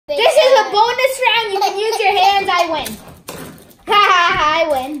I win. I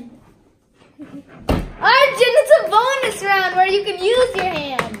win. Arjun, it's a bonus round where you can use your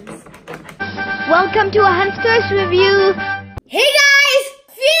hands. Welcome to Ahan Toys review. Hey guys,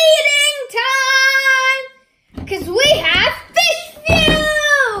 feeding time! Because we have Fish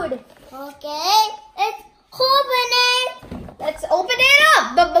Feud! Okay, let's open it. Let's open it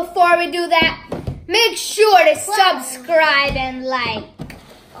up. But before we do that, make sure to subscribe and like.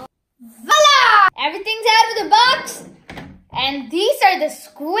 Voila! Everything's out of the box. And these are the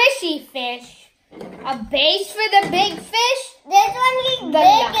squishy fish. A base for the big fish. This one is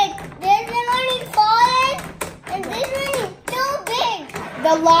big. This one only solid. And this one is too big.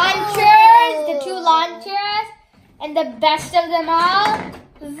 The launchers, the two launchers. And the best of them all,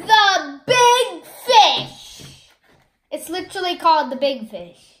 the big fish. It's literally called the big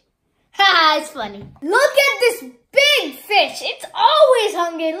fish. Haha, it's funny. Look at this big fish. It's always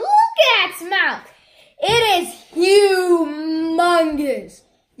hungry. Look at its mouth. It is humongous.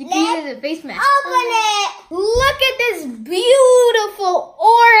 You can use a face mask. Open it. Look at this beautiful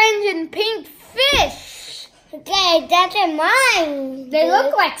orange and pink fish. Okay, that's mine. They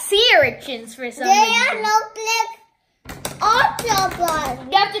look like sea urchins for some reason. They look like octopus.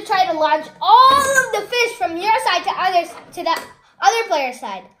 You have to try to launch all of the fish from your side to the other player's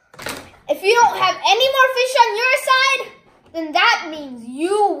side. If you don't have any more fish on your side, then that means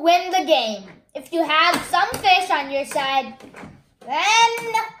you win the game. If you have some fish on your side,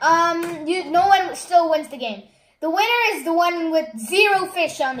 then no one still wins the game. The winner is the one with 0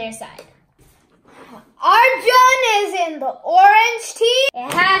 fish on their side. Arjun is in the orange team.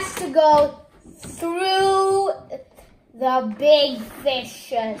 It has to go through the big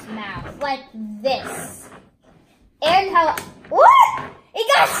fish's mouth, like this. And how, what? It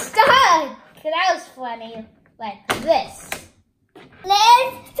got stuck. That was funny, like this.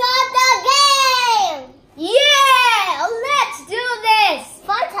 Let's start the game. Yeah, let's do this.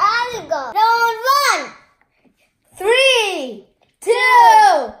 First, how do we go? Round 1. 3, 2,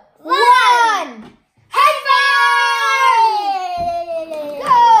 1. High five!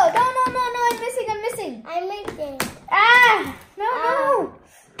 Go! No, I'm missing. I'm missing. Ah, no.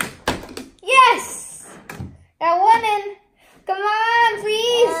 Yes. Got one in. Come on,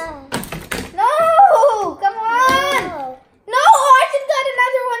 please. No, come on. No, Arjun got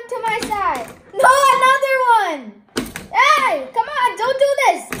another one to my side. No, another one. Hey, come on, don't do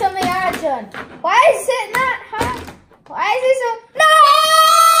this to me, Arjun. Why is it not, huh? Why is it so, no!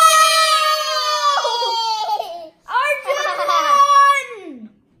 Arjun won!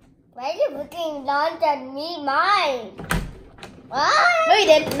 Why are you putting launch at me, mine? What? No, you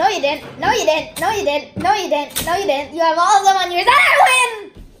didn't. No, you didn't. No, you didn't. No, you didn't. No, you didn't. No, you didn't. You have all of them on yours. I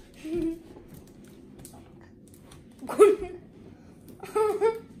win!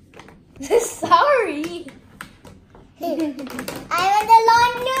 Sorry. I want the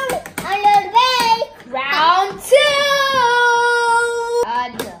launcher on your way. Round 2.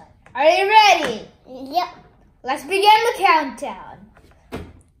 Done. Are you ready? Yep. Let's begin the countdown.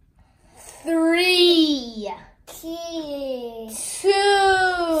 3, 2,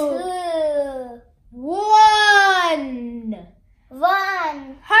 1.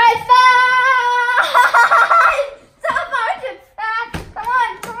 High five! Stop, Arjun!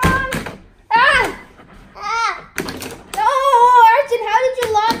 Come on! No, Arjun, how did you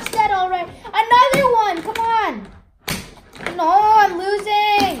launch that already? Another one! Come on! No, I'm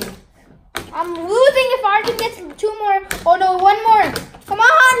losing! I'm losing if Arjun gets 2 more. Oh no, 1 more! Come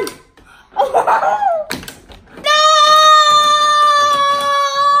on! Oh. No!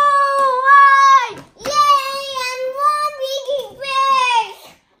 Why? Yay! I'm one big fish!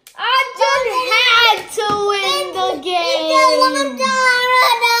 Arjun had to win the game!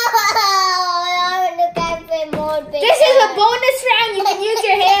 This is a bonus round. You can use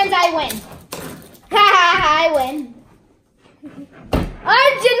your hands. I win. I win.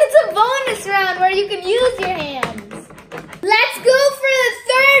 Arjun, it's a bonus round where you can use your hands. Let's go for the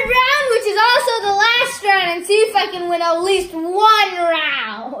 3rd round, which is also the last round, and see if I can win at least 1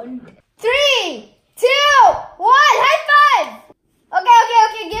 round. 3, 2, 1, high five!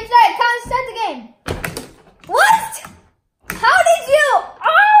 Okay, game started. Start the game. What? How did you?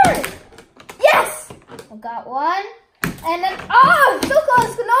 Oh! Yes! I got 1. And then, oh, so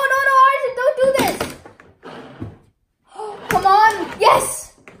close. No, Arjun, don't do this. Come on.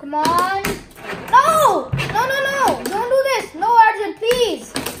 Yes. Come on. No. Don't do this. No, Arjun,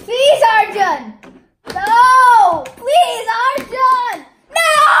 please. Please, Arjun. No. Please, Arjun.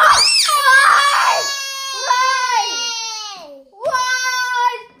 No.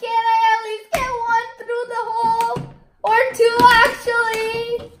 Why? Can't I at least get 1 through the hole? Or 2,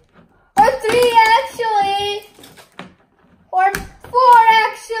 actually. Or 3, actually.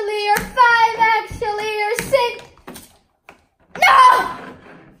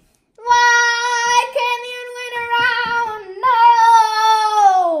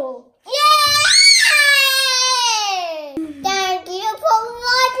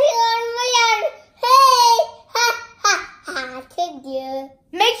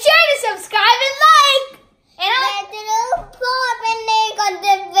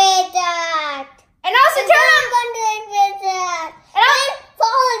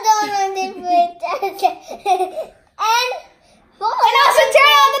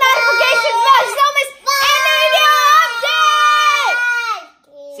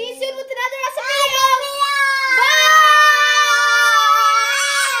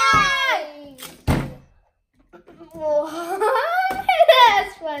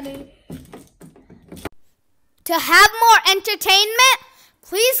 entertainment,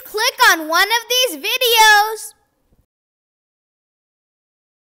 please click on one of these videos.